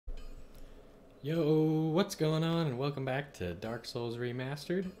Yo, what's going on? And welcome back to Dark Souls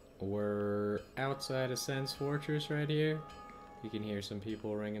Remastered. We're outside of Sen's Fortress right here. You can hear some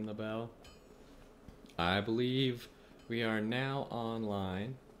people ringing the bell. I believe we are now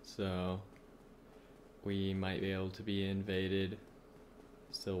online, so we might be able to be invaded.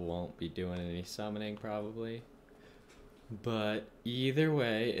 Still won't be doing any summoning probably. But either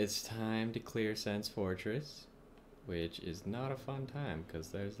way, it's time to clear Sen's Fortress, which is not a fun time because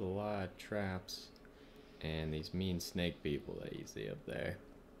there's a lot of traps and these mean snake people that you see up there.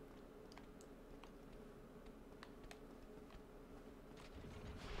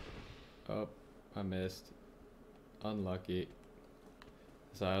 Oh, I missed. Unlucky.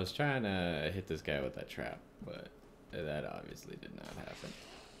 So I was trying to hit this guy with that trap, but that obviously did not happen.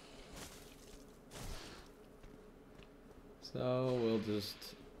 So we'll just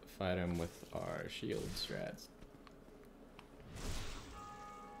fight him with our shield strats.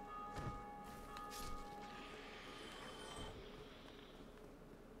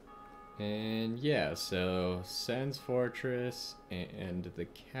 And yeah, so Sen's Fortress and the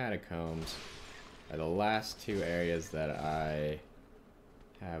Catacombs are the last two areas that I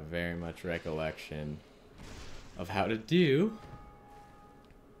have very much recollection of how to do.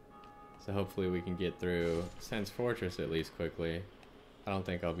 So hopefully we can get through Sen's Fortress at least quickly. I don't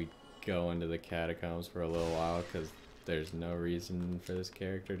think I'll be going to the Catacombs for a little while because there's no reason for this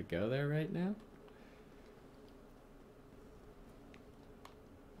character to go there right now.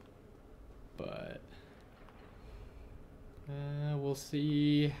 But we'll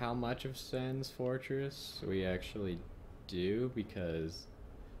see how much of Sen's Fortress we actually do, because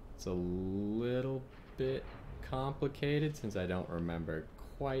it's a little bit complicated since I don't remember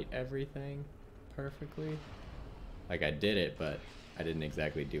quite everything perfectly. Like, I did it, but I didn't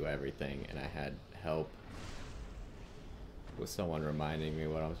exactly do everything, and I had help with someone reminding me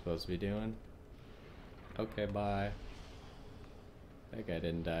what I'm supposed to be doing. Okay, bye. That guy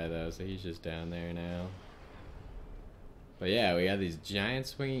didn't die though, so he's just down there now. But yeah, we got these giant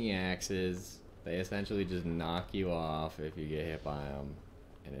swinging axes. They essentially just knock you off if you get hit by them,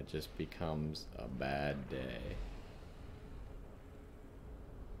 and it just becomes a bad day.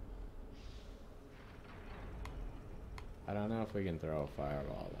 I don't know if we can throw a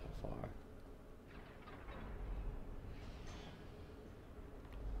fireball that far.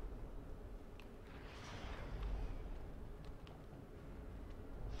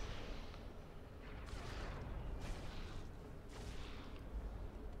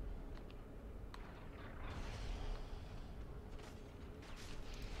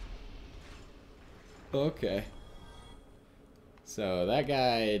 Okay. So that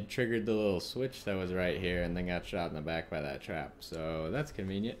guy triggered the little switch that was right here and then got shot in the back by that trap. So that's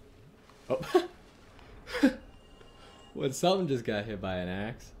convenient. Oh. What, something just got hit by an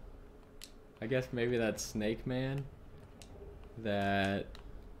axe? I guess maybe that snake man that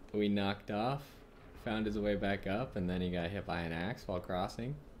we knocked off found his way back up and then he got hit by an axe while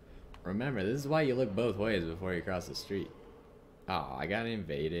crossing. Remember, this is why you look both ways before you cross the street. Oh, I got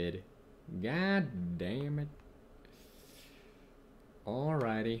invaded. God damn it.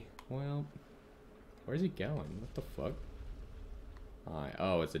 Alrighty. Well, where's he going? What the fuck? Alright.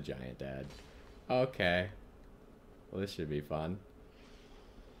 Oh, it's a giant dad. Okay. Well, this should be fun.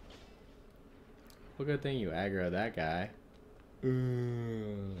 Well, good thing you aggro that guy.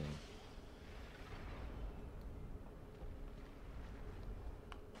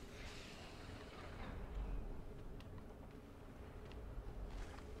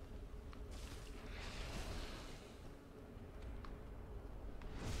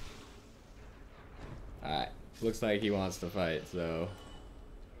 Alright, looks like he wants to fight, so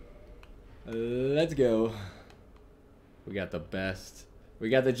let's go. We got the best. We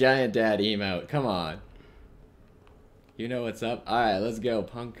got the giant dad emote. Come on. You know what's up? Alright, let's go,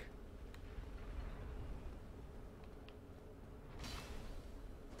 punk.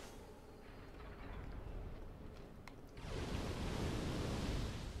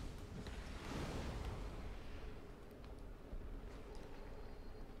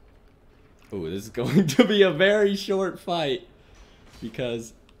 Ooh, this is going to be a very short fight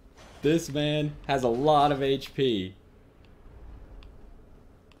because this man has a lot of HP.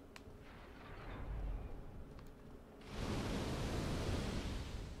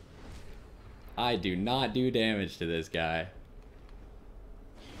 I do not do damage to this guy.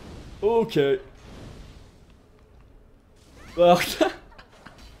 Okay. Well,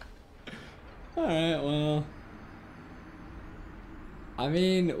 alright, well. I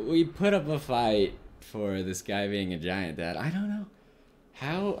mean, we put up a fight for this guy being a giant dad. I don't know.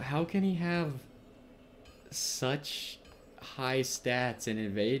 How can he have such high stats and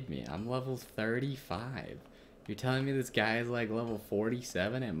invade me. I'm level 35. You're telling me this guy is like level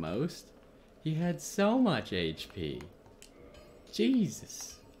 47 at most? He had so much HP.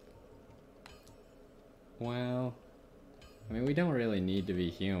 Jesus. Well, I mean, we don't really need to be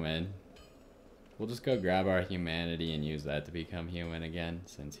human. We'll just go grab our humanity and use that to become human again,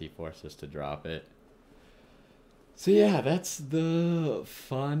 since he forced us to drop it. So yeah, that's the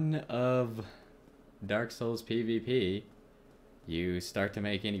fun of Dark Souls PvP. You start to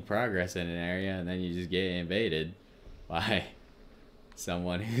make any progress in an area, and then you just get invaded by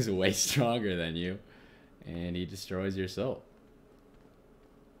someone who's way stronger than you, and he destroys your soul.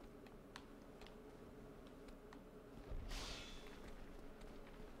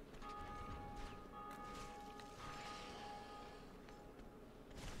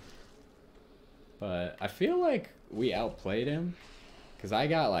 But I feel like we outplayed him, because I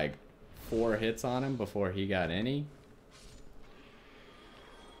got like 4 hits on him before he got any.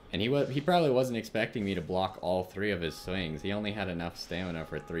 And he probably wasn't expecting me to block all 3 of his swings. He only had enough stamina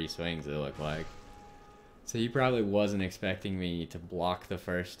for 3 swings, it looked like. So he probably wasn't expecting me to block the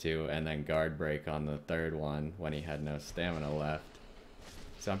first 2 and then guard break on the 3rd one when he had no stamina left.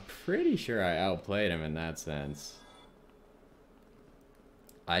 So I'm pretty sure I outplayed him in that sense.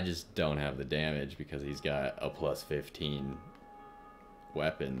 I just don't have the damage because he's got a plus 15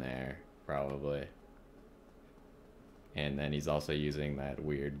 weapon there, probably. And then he's also using that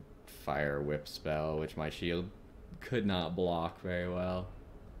weird fire whip spell, which my shield could not block very well.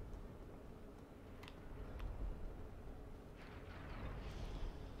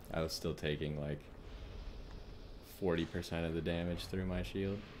 I was still taking like 40% of the damage through my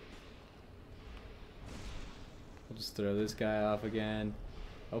shield. We'll just throw this guy off again.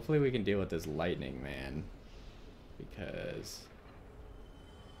 Hopefully we can deal with this lightning man, because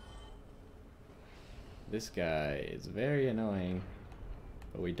this guy is very annoying,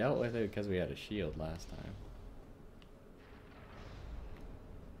 but we dealt with it because we had a shield last time.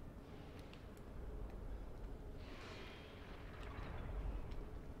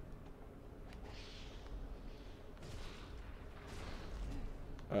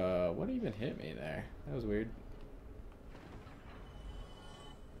 What even hit me there? That was weird.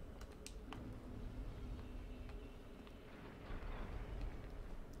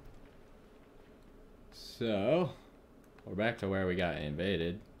 So, we're back to where we got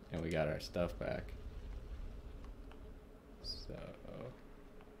invaded, and we got our stuff back. So,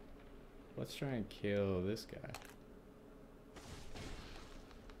 let's try and kill this guy.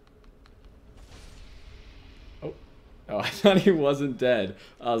 Oh, I thought he wasn't dead.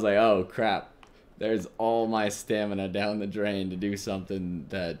 I was like, oh crap. There's all my stamina down the drain to do something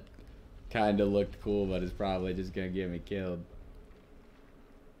that kind of looked cool, but is probably just gonna get me killed.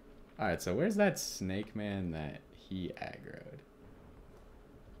 Alright, so where's that snake man that he aggroed?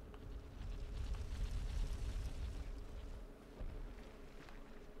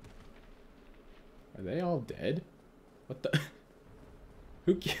 Are they all dead? What the?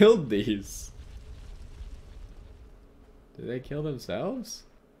 Who killed these? Did they kill themselves?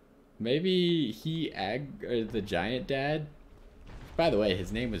 Maybe he or the Giant Dad? By the way,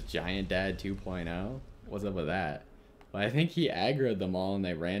 his name was Giant Dad 2.0. What's up with that? But I think he aggroed them all and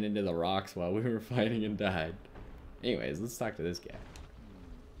they ran into the rocks while we were fighting and died. Anyways, let's talk to this guy.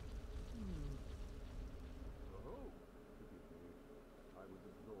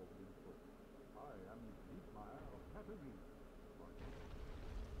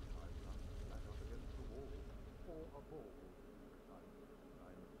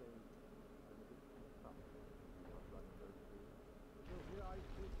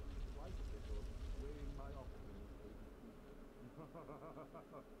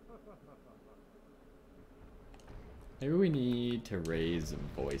 Maybe we need to raise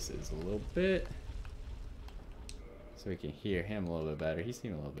voices a little bit so we can hear him a little bit better. He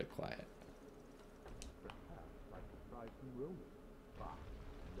seemed a little bit quiet.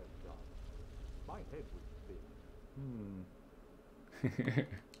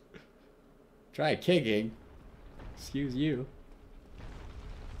 Try kicking. Excuse you.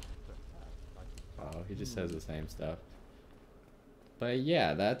 Oh, he just says the same stuff. But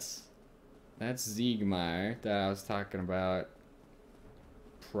yeah, that's Ziegmeyer that I was talking about.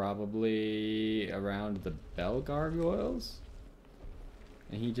 Probably around the bell gargoyles.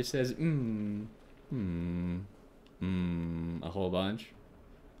 And he just says, a whole bunch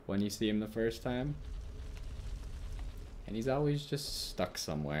when you see him the first time. And he's always just stuck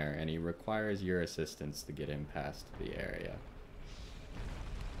somewhere, and he requires your assistance to get him past the area.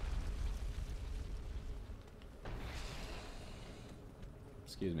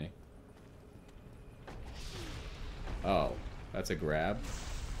 Excuse me. Oh, that's a grab?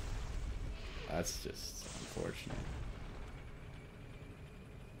 That's just unfortunate.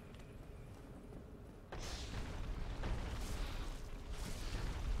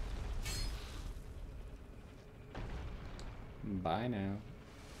 Bye now.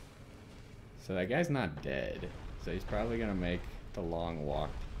 So that guy's not dead. So he's probably gonna make the long walk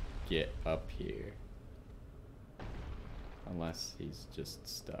to get up here. Unless he's just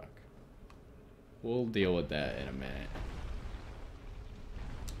stuck. We'll deal with that in a minute.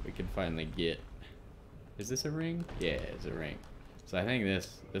 We can finally get... Is this a ring? Yeah, it's a ring. So I think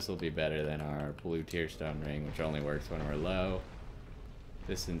this will be better than our blue tear stone ring, which only works when we're low.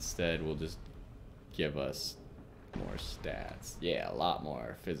 This instead will just give us more stats. Yeah, a lot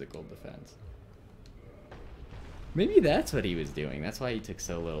more physical defense. Maybe that's what he was doing. That's why he took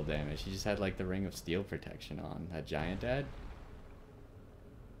so little damage. He just had like the ring of steel protection on. That giant dad.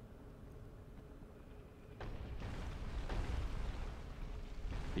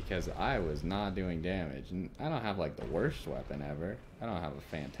 Because I was not doing damage. And I don't have like the worst weapon ever. I don't have a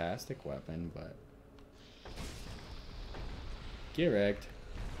fantastic weapon, but... Get wrecked.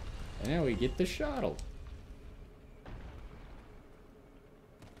 And now we get the shuttle.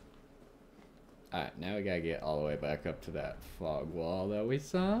 Alright, now we gotta get all the way back up to that fog wall that we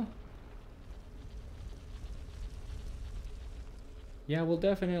saw. Yeah, we'll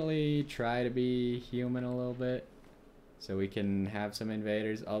definitely try to be human a little bit. So we can have some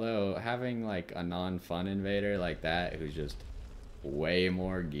invaders. Although, having like a non-fun invader like that, who's just way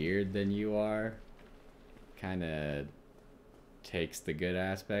more geared than you are, kinda takes the good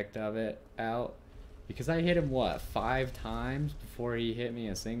aspect of it out. Because I hit him, what, 5 times before he hit me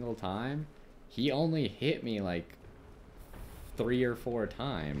a single time? He only hit me like 3 or 4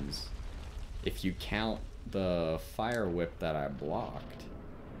 times if you count the fire whip that I blocked.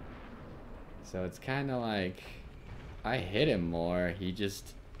 So it's kind of like I hit him more. He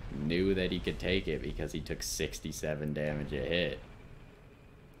just knew that he could take it because he took 67 damage a hit.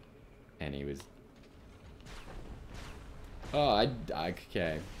 And he was... Oh,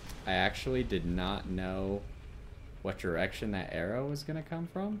 okay. I actually did not know what direction that arrow was going to come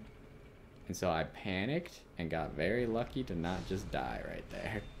from. And so I panicked and got very lucky to not just die right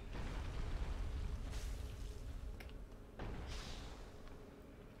there.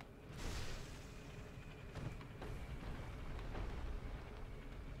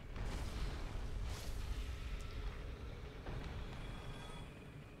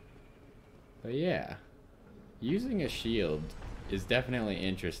 But yeah, using a shield is definitely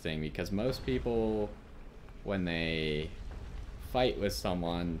interesting because most people, when they fight with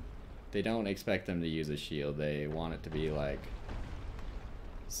someone, they don't expect them to use a shield. They want it to be like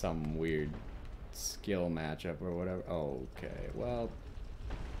some weird skill matchup or whatever. Oh, okay, well,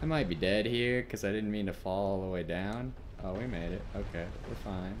 I might be dead here because I didn't mean to fall all the way down. Oh, we made it. Okay, we're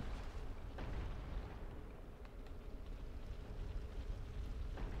fine.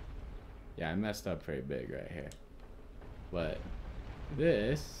 Yeah, I messed up pretty big right here. But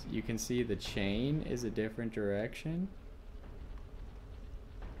this, you can see the chain is a different direction.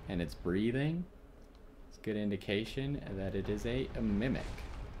 And it's breathing. It's a good indication that it is a mimic.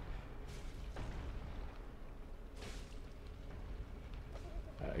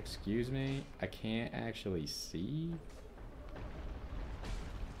 Excuse me, I can't actually see.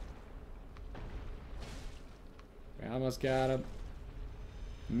 We almost got him.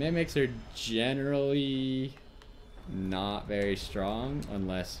 Mimics are generally not very strong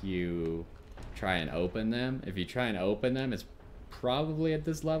unless you try and open them. If you try and open them, it's probably at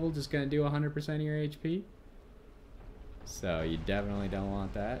this level just gonna do 100% of your HP. So you definitely don't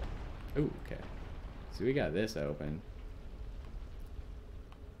want that. Ooh, okay. So we got this open.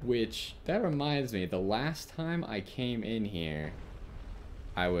 Which, that reminds me, the last time I came in here,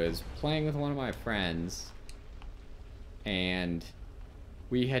 I was playing with one of my friends, and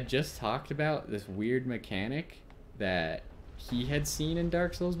we had just talked about this weird mechanic that he had seen in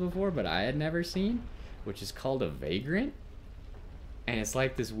Dark Souls before, but I had never seen, which is called a vagrant. And it's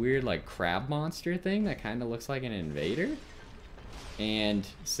like this weird like crab monster thing that kind of looks like an invader. And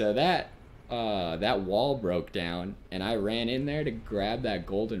so that wall broke down, and I ran in there to grab that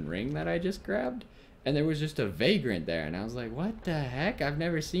golden ring that I just grabbed, and there was just a vagrant there, and I was like, what the heck? I've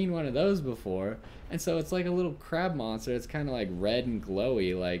never seen one of those before. And so it's like a little crab monster. It's kind of like red and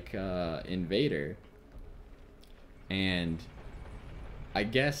glowy like Invader. And I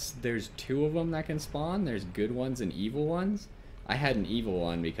guess there's 2 of them that can spawn. There's good ones and evil ones. I had an evil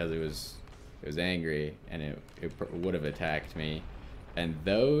one because it was angry and it would have attacked me. And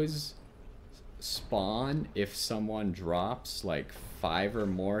those spawn if someone drops like 5 or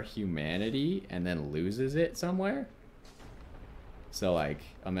more humanity and then loses it somewhere. So like,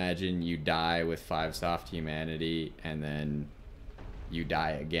 imagine you die with 5 soft humanity, and then you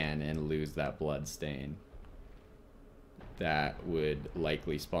die again and lose that blood stain. That would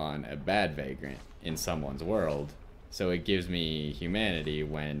likely spawn a bad vagrant in someone's world. So it gives me humanity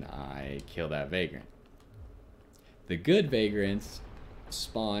when I kill that vagrant. The good vagrants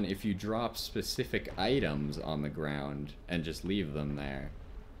spawn if you drop specific items on the ground and just leave them there.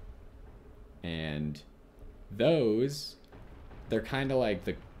 And those, they're kind of like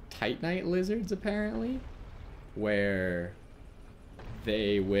the Titanite lizards apparently, where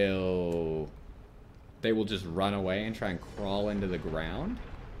they will just run away and try and crawl into the ground.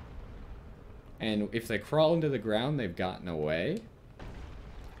 And if they crawl into the ground, they've gotten away.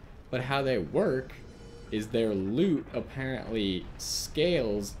 But how they work is their loot apparently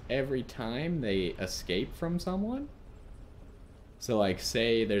scales every time they escape from someone. So like,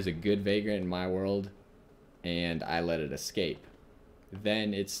 say there's a good vagrant in my world and I let it escape.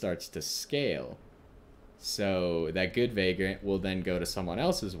 Then it starts to scale. So that good vagrant will then go to someone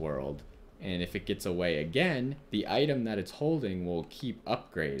else's world, and if it gets away again, the item that it's holding will keep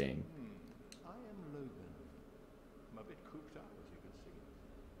upgrading. I am Logan. I'm a bit cooped up, as you can see.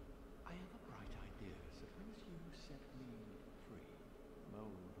 I have a bright idea. Suppose you set me free. I'm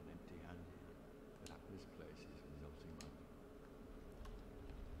old and empty-handed, but this place is resulting money.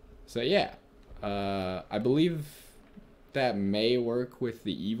 So yeah, I believe that may work with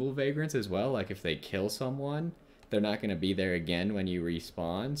the evil vagrants as well. Like if they kill someone, they're not going to be there again when you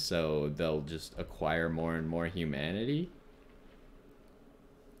respawn, so they'll just acquire more and more humanity.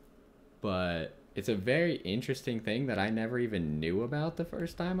 But it's a very interesting thing that I never even knew about the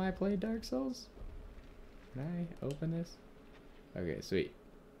first time I played Dark Souls. Can I open this? Okay, sweet.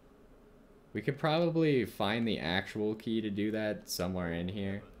 We could probably find the actual key to do that somewhere in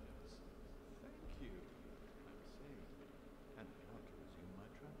here. Thank you. I'm safe, and now to resume my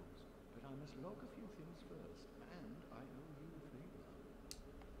travels. But I must log a few things first, and I owe you a favor.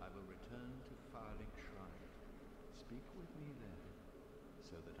 I will return to Firelink Shrine. Speak with me there,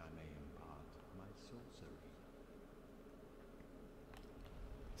 so that I may impart my sorcery.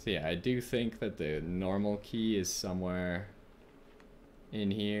 So yeah, I do think that the normal key is somewhere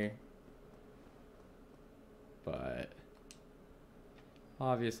in here. But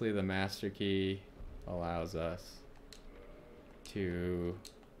obviously the master key allows us to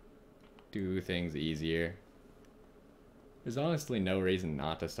do things easier. There's honestly no reason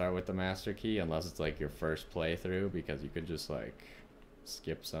not to start with the master key unless it's like your first playthrough, because you could just like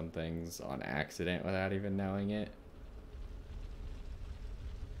skip some things on accident without even knowing it.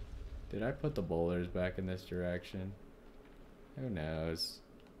 Did I put the boulders back in this direction? Who knows?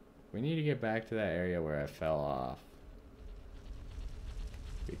 We need to get back to that area where I fell off,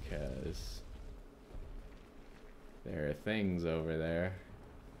 because there are things over there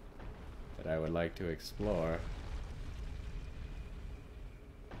that I would like to explore.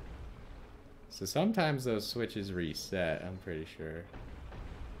 So sometimes those switches reset, I'm pretty sure.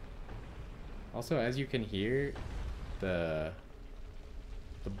 Also, as you can hear, the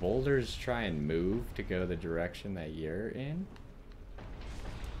boulders try and move to go the direction that you're in.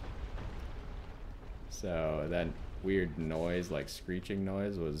 So that weird noise, like screeching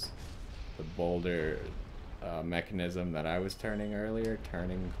noise, was the boulder mechanism that I was turning earlier,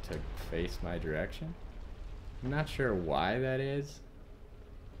 turning to face my direction. I'm not sure why that is,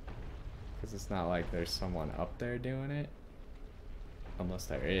 because it's not like there's someone up there doing it. Unless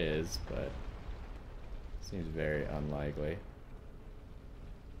there is, but seems very unlikely.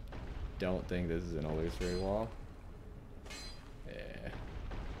 Don't think this is an illusory wall. Yeah.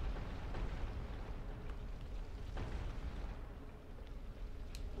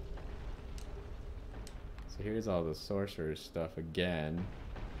 So here's all the sorcerer's stuff again.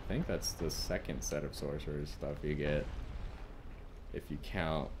 I think that's the second set of sorcerer's stuff you get, if you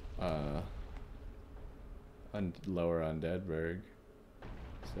count Lower Undeadburg.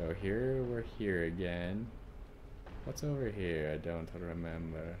 So here we're here again. What's over here? I don't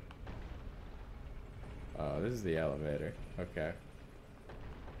remember. Oh, this is the elevator. Okay.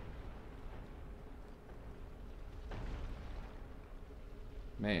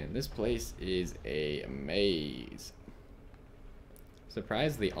 Man, this place is a maze.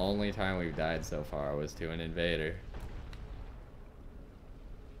 Surprised the only time we've died so far was to an invader.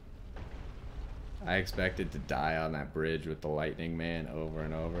 I expected to die on that bridge with the lightning man over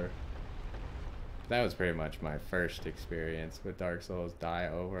and over. That was pretty much my first experience with Dark Souls, die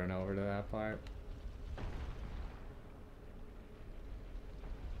over and over to that part.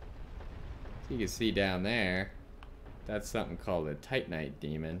 So you can see down there, that's something called a Titanite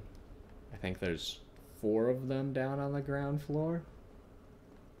demon. I think there's 4 of them down on the ground floor.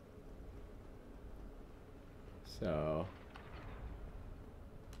 So,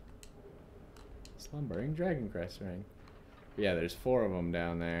 slumbering dragon crest ring. Yeah, there's 4 of them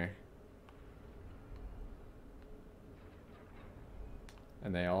down there.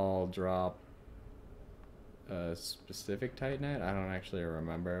 And they all drop a specific Titanite. I don't actually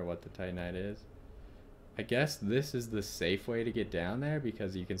remember what the Titanite is. I guess this is the safe way to get down there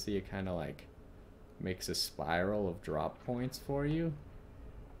because you can see it kind of like makes a spiral of drop points for you.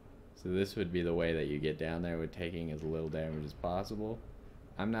 So this would be the way that you get down there with taking as little damage as possible.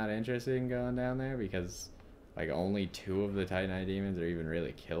 I'm not interested in going down there because like only 2 of the Titanite demons are even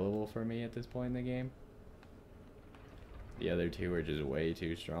really killable for me at this point in the game. The other 2 are just way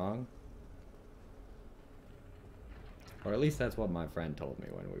too strong. Or at least that's what my friend told me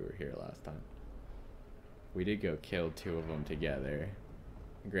when we were here last time. We did go kill 2 of them together.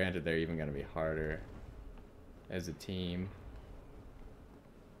 Granted, they're even going to be harder as a team.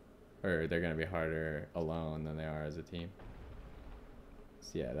 Or they're going to be harder alone than they are as a team.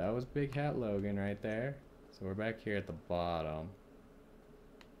 So yeah, that was Big Hat Logan right there. So we're back here at the bottom.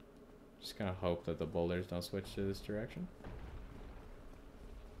 Just gonna hope that the boulders don't switch to this direction.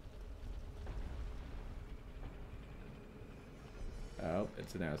 Oh,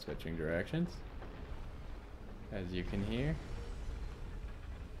 it's now switching directions, as you can hear.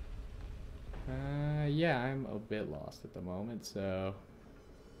 Yeah, I'm a bit lost at the moment, so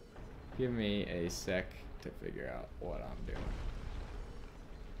give me a sec to figure out what I'm doing.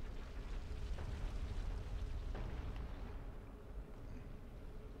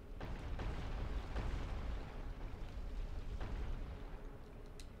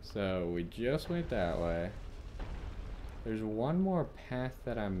 So we just went that way. There's one more path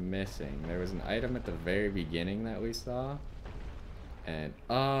that I'm missing. There was an item at the very beginning that we saw. And,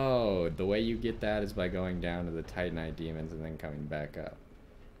 oh, the way you get that is by going down to the Titanite demons and then coming back up.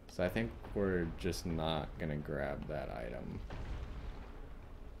 So I think we're just not gonna grab that item.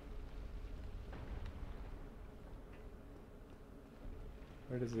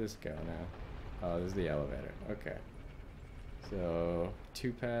 Where does this go now? Oh, this is the elevator. Okay. So,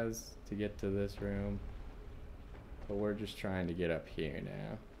 2 paths to get to this room. But we're just trying to get up here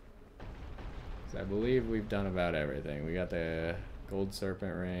now. So I believe we've done about everything. We got the gold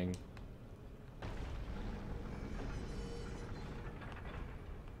serpent ring.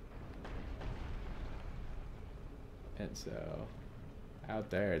 And so, out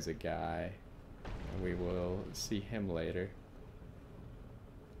there is a guy. And we will see him later.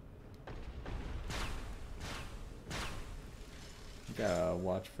 Gotta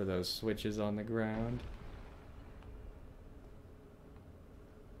watch for those switches on the ground.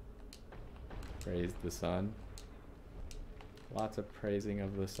 Praise the sun. Lots of praising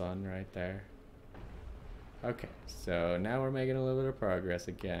of the sun right there. Okay, so now we're making a little bit of progress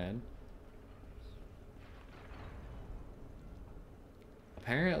again.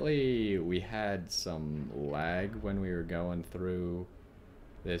 Apparently we had some lag when we were going through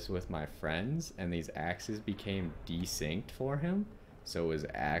this with my friends, and these axes became desynced for him, so it was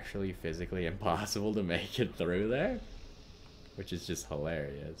actually physically impossible to make it through there, which is just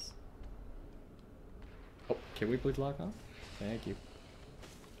hilarious. Oh, can we please lock on? Thank you.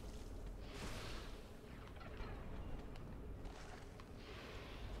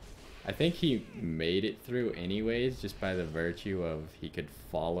 I think he made it through anyways, just by the virtue of he could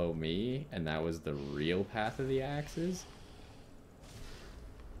follow me, and that was the real path of the axes.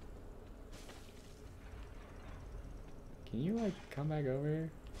 Can you, like, come back over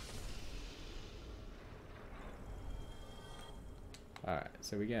here? Alright,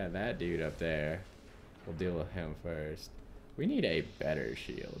 so we got that dude up there. We'll deal with him first. We need a better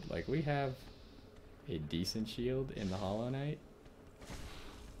shield. Like, we have a decent shield in the Hollow Knight.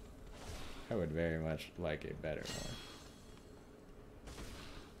 I would very much like a better one.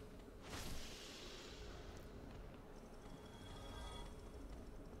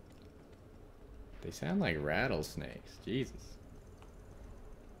 They sound like rattlesnakes. Jesus.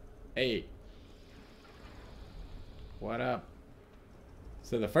 Hey. What up?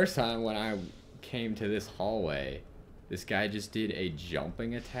 So the first time when I came to this hallway, this guy just did a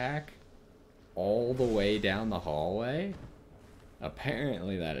jumping attack all the way down the hallway.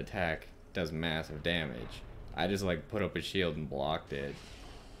 Apparently that attack does massive damage. I just like put up a shield and blocked it,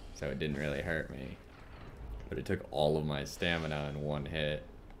 so it didn't really hurt me. But it took all of my stamina in one hit.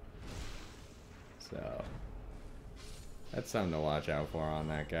 So that's something to watch out for on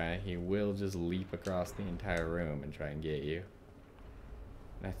that guy. He will just leap across the entire room and try and get you.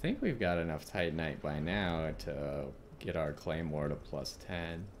 And I think we've got enough Titanite by now to get our Claymore to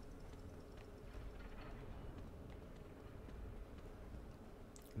 +10.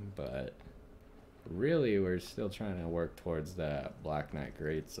 But Really, we're still trying to work towards that Black Knight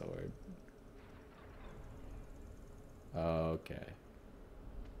Greatsword. Okay.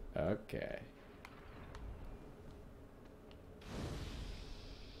 Okay.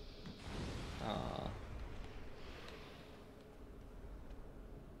 Aw.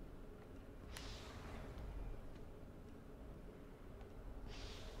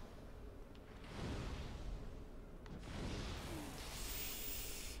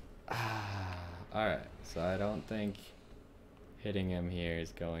 Alright, so I don't think hitting him here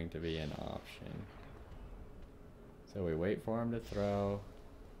is going to be an option. So we wait for him to throw.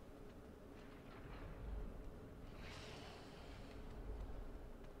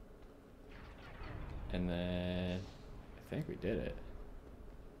 And then I think we did it.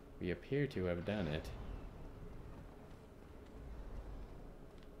 We appear to have done it.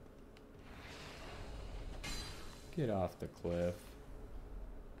 Get off the cliff.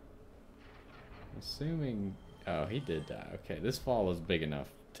 Assuming... Oh, he did die. Okay, this fall was big enough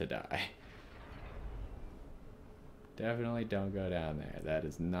to die. Definitely don't go down there. That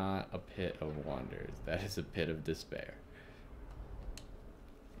is not a pit of wonders. That is a pit of despair.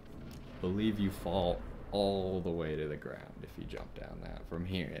 Believe you fall all the way to the ground if you jump down that, from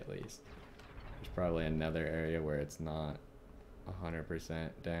here at least. There's probably another area where it's not 100%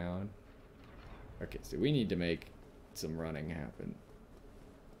 down. Okay, so we need to make some running happen,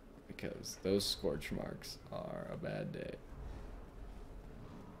 because those scorch marks are a bad day.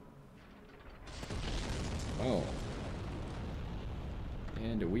 Oh.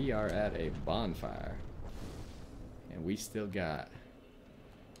 And we are at a bonfire. And we still got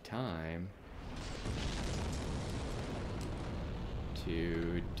time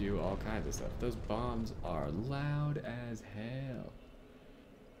to do all kinds of stuff. Those bombs are loud as hell.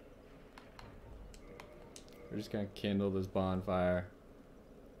 We're just gonna kindle this bonfire.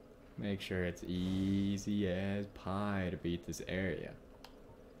 Make sure it's easy as pie to beat this area.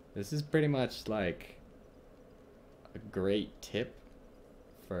 This is pretty much like a great tip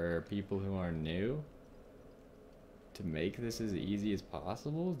for people who are new. To make this as easy as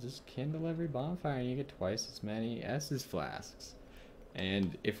possible, just kindle every bonfire and you get twice as many Estus flasks.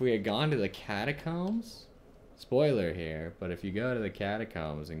 And if we had gone to the catacombs, spoiler here, but if you go to the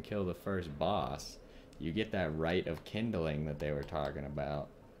catacombs and kill the first boss, you get that rite of kindling that they were talking about.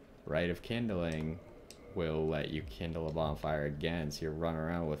 Rite of kindling will let you kindle a bonfire again, so you run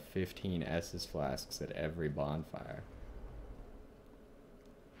around with 15 Estus flasks at every bonfire.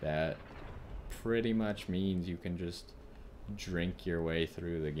 That pretty much means you can just drink your way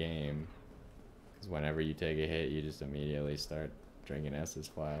through the game, because whenever you take a hit, you just immediately start drinking Estus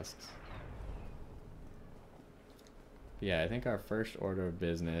flasks. But yeah, I think our first order of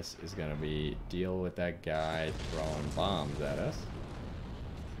business is gonna be deal with that guy throwing bombs at us.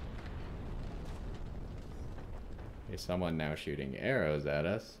 There's someone now shooting arrows at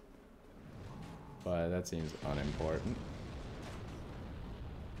us, but that seems unimportant.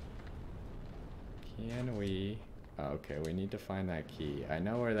 Can we... Oh, okay, we need to find that key. I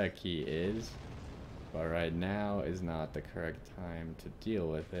know where that key is, but right now is not the correct time to deal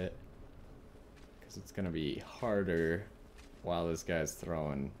with it, because it's gonna be harder while this guy's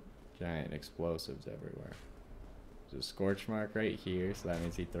throwing giant explosives everywhere. There's a scorch mark right here, so that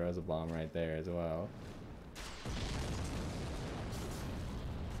means he throws a bomb right there as well.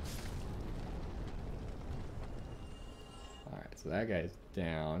 Alright, so that guy's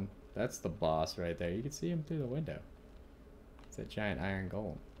down. That's the boss right there. You can see him through the window. It's a giant iron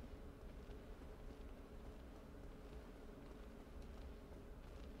golem.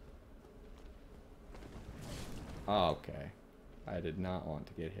 Oh, okay. I did not want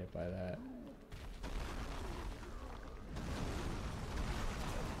to get hit by that.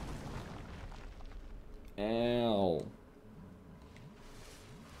 Ow.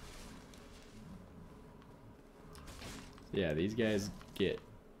 Yeah, these guys get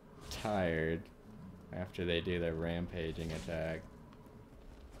tired after they do their rampaging attack.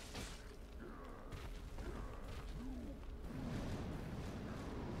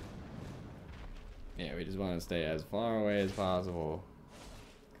 Yeah, we just want to stay as far away as possible,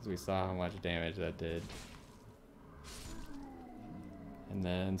 because we saw how much damage that did. And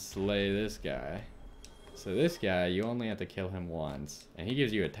then slay this guy. So this guy, you only have to kill him once, and he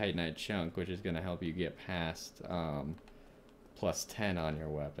gives you a Titanite chunk, which is going to help you get past plus 10 on your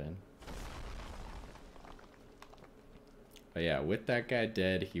weapon. But yeah, with that guy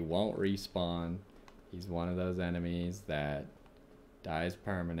dead, he won't respawn. He's one of those enemies that dies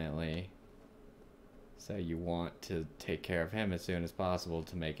permanently. So you want to take care of him as soon as possible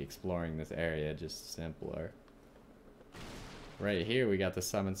to make exploring this area just simpler. Right here we got the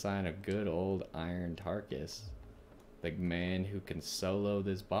summon sign of good old Iron Tarkus. The man who can solo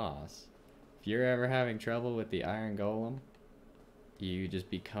this boss. If you're ever having trouble with the Iron Golem, you just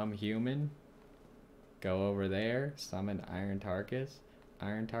become human, go over there, summon Iron Tarkus.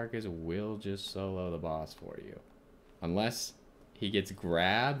 Iron Tarkus will just solo the boss for you. Unless he gets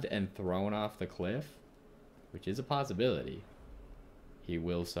grabbed and thrown off the cliff, which is a possibility, he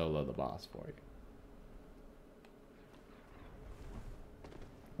will solo the boss for you.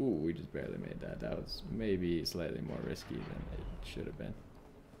 Ooh, we just barely made that. That was maybe slightly more risky than it should have been.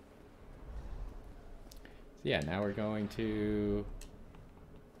 So yeah, now we're going to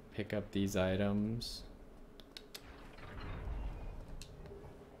pick up these items.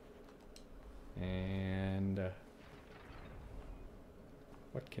 And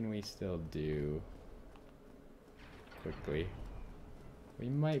what can we still do quickly? We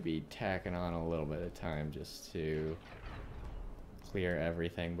might be tacking on a little bit of time just to clear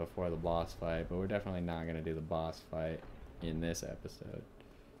everything before the boss fight, but we're definitely not going to do the boss fight in this episode.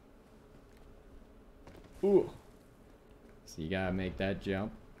 Ooh! So you gotta make that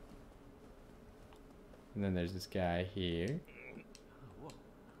jump. And then there's this guy here.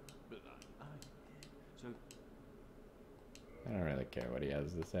 I don't really care what he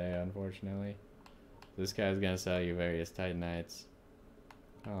has to say, unfortunately. This guy's gonna sell you various Titanites.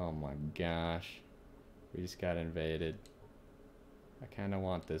 Oh my gosh. We just got invaded. I kinda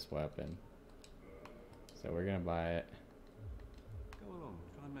want this weapon. So we're gonna buy it. Go along,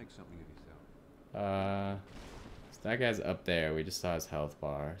 try and make something of yourself. So that guy's up there. We just saw his health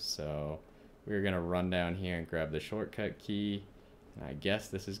bar. So we're gonna run down here and grab the shortcut key. And I guess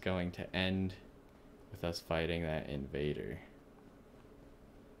this is going to end with us fighting that invader.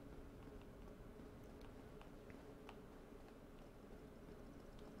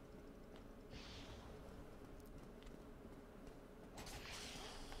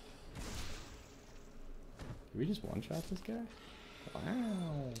 Did we just one-shot this guy?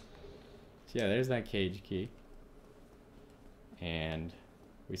 Wow. So yeah, there's that cage key. And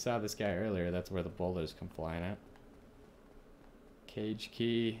we saw this guy earlier. That's where the boulders come flying out. Cage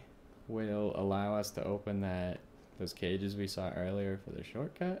key will allow us to open those cages we saw earlier for the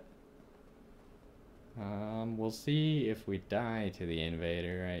shortcut. We'll see if we die to the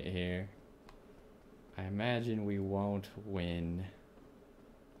invader right here. I imagine we won't win.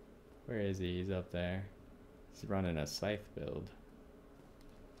 Where is he? He's up there. He's running a scythe build.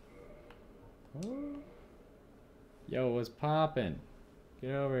 Oh. Yo, what's poppin'?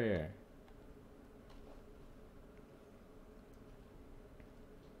 Get over here.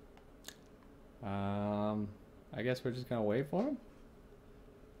 I guess we're just gonna wait for him?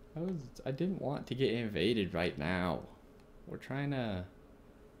 I didn't want to get invaded right now. We're trying to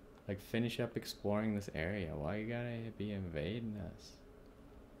like finish up exploring this area. Why you gotta be invading us?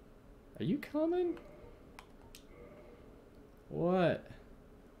 Are you coming? What?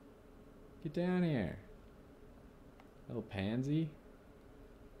 Get down here. Little pansy.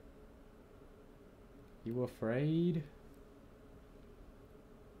 You afraid?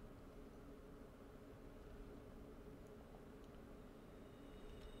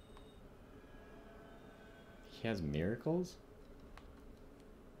 He has miracles?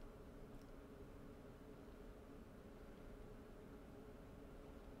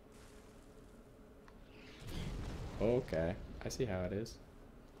 Okay, I see how it is.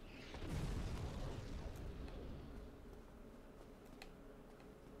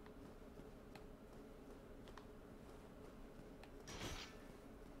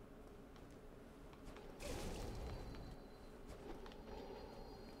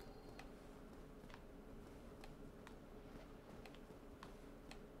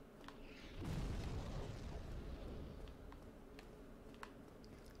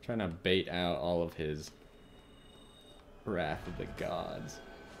 Trying to bait out all of his Wrath of the Gods.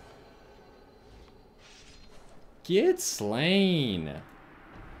 Get slain!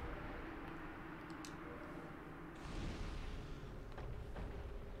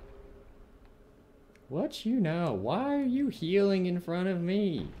 What you know? Why are you healing in front of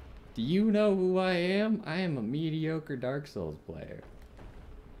me? Do you know who I am? I am a mediocre Dark Souls player.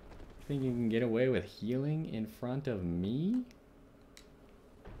 Think you can get away with healing in front of me?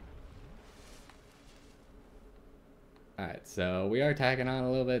 Alright, so we are tacking on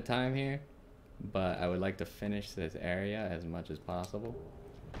a little bit of time here, but I would like to finish this area as much as possible.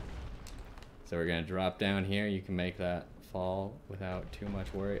 So we're going to drop down here. You can make that fall without too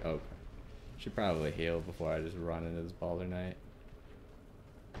much worry. Oh, should probably heal before I just run into this Balder Knight.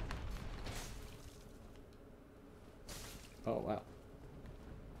 Oh, wow.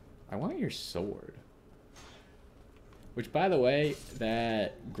 I want your sword. Which, by the way,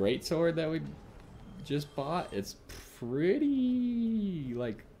 that greatsword that we just bought, it's pretty,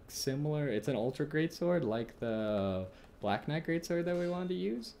 like, similar. It's an ultra greatsword, like the Black Knight greatsword that we wanted to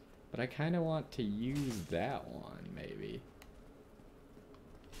use. But I kind of want to use that one, maybe.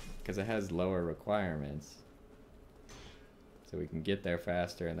 Because it has lower requirements. So we can get there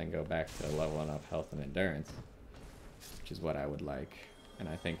faster and then go back to leveling up health and endurance. Which is what I would like. And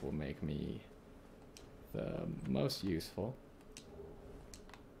I think will make me the most useful.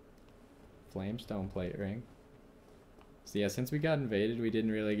 Flamestone plate ring. So yeah, since we got invaded, we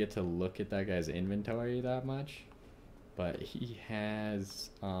didn't really get to look at that guy's inventory that much. But he has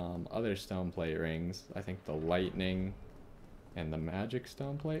other stone plate rings. I think the lightning and the magic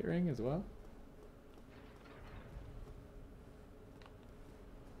stone plate ring as well.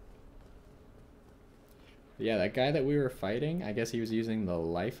 But yeah, that guy that we were fighting, I guess he was using the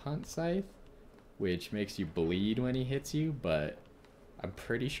life hunt scythe, which makes you bleed when he hits you, but I'm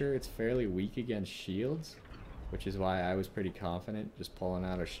pretty sure it's fairly weak against shields, which is why I was pretty confident just pulling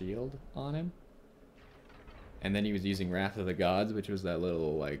out a shield on him. And then he was using Wrath of the Gods, which was that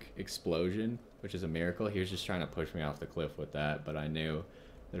little, like, explosion, which is a miracle. He was just trying to push me off the cliff with that, but I knew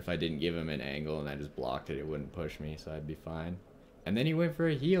that if I didn't give him an angle and I just blocked it, it wouldn't push me, so I'd be fine. And then he went for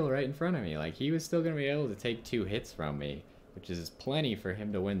a heal right in front of me. Like, he was still going to be able to take 2 hits from me, which is plenty for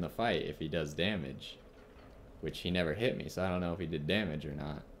him to win the fight if he does damage. Which he never hit me, so I don't know if he did damage or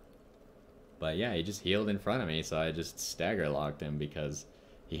not. But yeah, he just healed in front of me, so I just stagger locked him because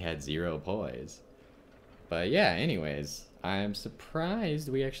he had 0 poise. But yeah, anyways, I'm surprised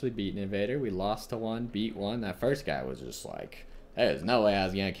we actually beat an invader. We lost to 1, beat 1. That first guy was just like, there's no way I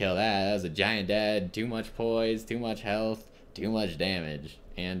was going to kill that. That was a giant dead, too much poise, too much health, too much damage,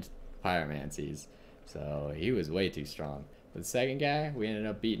 and pyromancies. So he was way too strong. But the second guy, we ended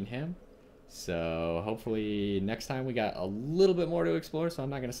up beating him. So hopefully next time we got a little bit more to explore, so I'm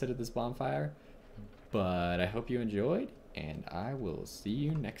not going to sit at this bonfire. But I hope you enjoyed, and I will see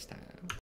you next time.